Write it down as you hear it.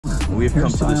we have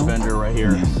come to this vendor right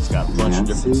here. It's got a bunch of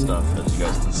different stuff, as you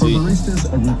guys can see.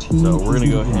 So we're gonna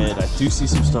go ahead. I do see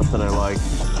some stuff that I like.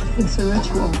 It's a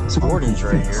ritual. Gordon's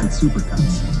right here. And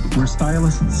supercuts, where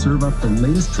stylists serve up the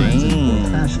latest trends and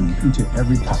fashion into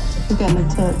every cup. We're getting a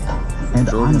tip. And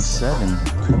Jordan honestly, 7.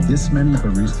 could this many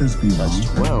baristas be like?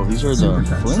 Wow, these are the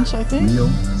Flints, I think. Real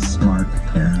smart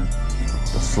hair.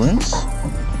 The Flints. So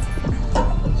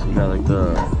you got like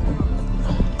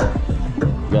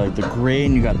the gray,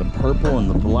 and you got the purple and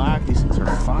the black. These things are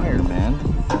fire, man.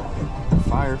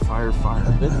 Fire, fire,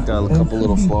 fire. It's got a couple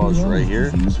little flaws right here.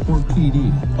 I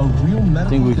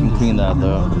think we can clean that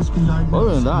though.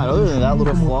 Other than that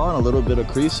little flaw and a little bit of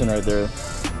creasing right there,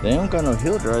 they don't got no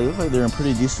heel dry. They look like they're in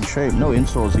pretty decent shape. No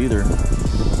insoles either.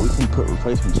 We can put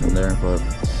replacements in there, but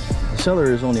the seller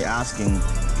is only asking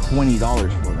 $20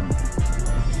 for them.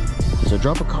 So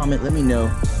drop a comment, let me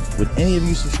know, would any of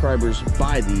you subscribers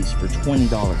buy these for $20?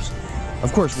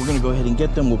 Of course, we're gonna go ahead and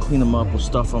get them. We'll clean them up, we'll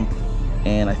stuff them,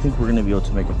 and I think we're gonna be able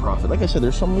to make a profit. Like I said,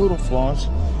 there's some little flaws.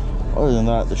 Other than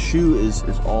that, the shoe is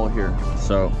all here.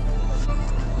 So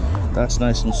that's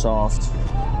nice and soft.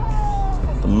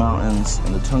 The mountains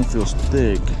and the tongue feels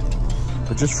thick.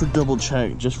 But just for double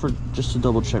check, just to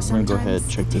double check, we're gonna go ahead and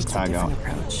check this tag out.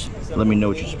 Let me know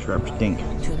what your subscribers think. Check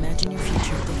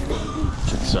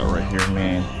this out right here,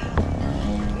 man.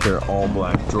 They're all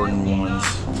black Jordan 1s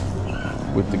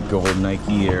with the gold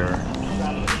Nike Air.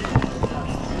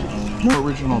 No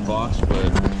original box,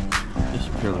 but this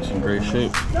pair looks in great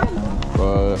shape.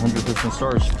 115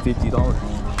 stars, $50.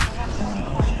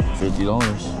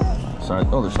 $50. Size,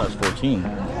 oh, they're size 14.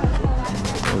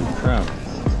 Holy crap.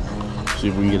 See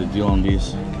if we can get a deal on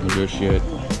these. Negotiate.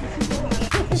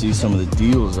 See some of the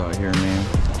deals out here, man.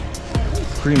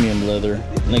 Premium leather,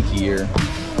 Nike Air.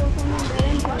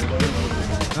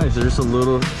 Nice, they're just a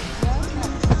little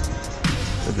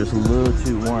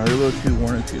too worn. They're a little too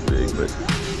worn and too big, but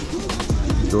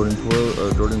Jordan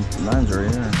 9s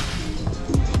right here.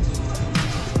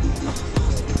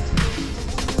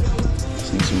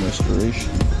 Just need some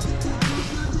restoration.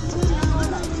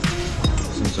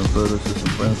 Send some photos to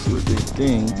some friends, see what they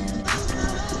think.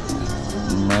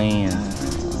 Man.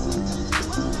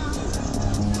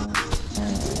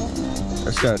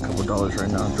 That's got a couple dollars right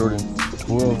now. Jordan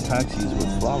 12 taxis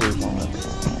with flowers on it.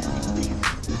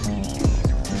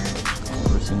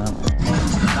 Never seen that.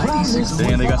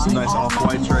 Damn, they got some nice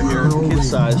off-whites right here. Kid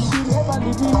size,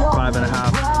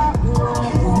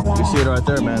 5.5. You see it right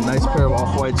there, man. Nice pair of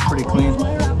off-whites, pretty clean.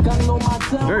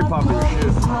 Very popular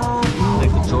shoe. I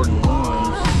think the Jordan 1s.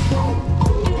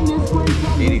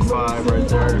 85 right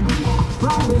there.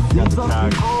 Got the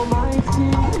tag.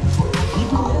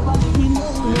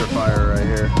 Clear fire right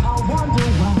here.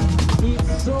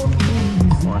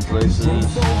 Orange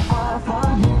laces.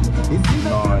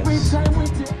 Nice.